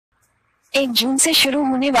1 जून से शुरू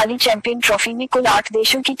होने वाली चैंपियन ट्रॉफी में कुल 8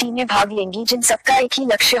 देशों की टीमें भाग लेंगी, जिन सबका एक ही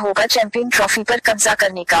लक्ष्य होगा, चैंपियन ट्रॉफी पर कब्जा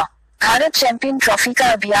करने का। भारत चैंपियन ट्रॉफी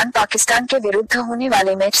का अभियान पाकिस्तान के विरुद्ध होने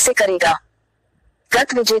वाले मैच से करेगा।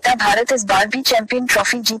 गत विजेता भारत इस बार भी चैंपियन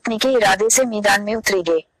ट्रॉफी जीतने के इरादे से मैदान में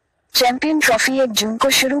उतरेंगे। चैंपियन ट्रॉफी 1 जून को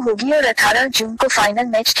शुरू होगी और 18 जून को फाइनल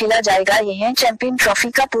मैच खेला जाएगा। ये है चैंपियन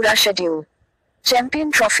ट्रॉफी का पूरा schedule.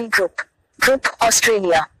 Champion trophy group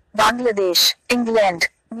Australia, Bangladesh, England,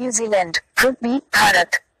 New Zealand. Group B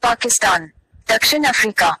Bharat, Pakistan, दक्षिण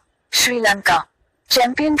अफ्रीका, श्रीलंका।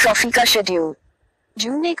 चैंपियन ट्रॉफी का शेड्यूल: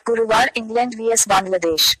 जून 1 गुरुवार इंग्लैंड वीएस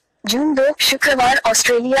बांग्लादेश, जून 2 शुक्रवार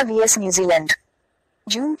ऑस्ट्रेलिया वीएस न्यूजीलैंड,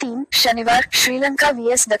 जून 3 शनिवार श्रीलंका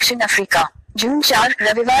वीएस दक्षिण अफ्रीका, जून 4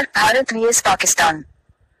 रविवार भारत वीएस पाकिस्तान,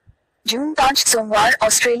 जून 5 सोमवार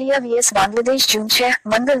ऑस्ट्रेलिया वीएस बांग्लादेश, जून 6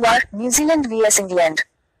 मंगलवार न्यूजीलैंड वीएस इंग्लैंड,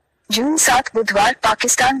 जून 7 बुधवार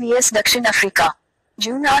पाकिस्तान वीएस दक्षिण अफ्रीका,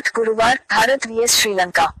 जून 8 गुरुवार भारत वीएस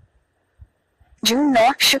श्रीलंका, जून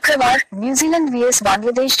 9 शुक्रवार न्यूजीलैंड वीएस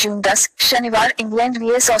बांग्लादेश, जून 10 शनिवार इंग्लैंड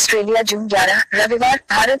वीएस ऑस्ट्रेलिया, जून 11 रविवार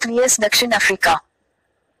भारत वीएस दक्षिण अफ्रीका,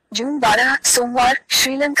 जून 12 सोमवार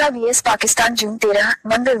श्रीलंका वीएस पाकिस्तान, जून 13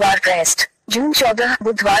 मंगलवार रेस्ट, जून 14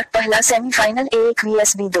 बुधवार पहला सेमीफाइनल A1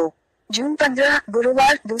 वीएस B2, जून 15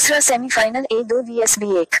 गुरुवार दूसरा सेमीफाइनल A2 वीएस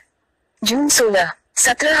B1, जून 16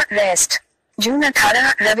 17 रेस्ट, जून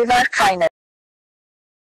 18 रविवार फाइनल।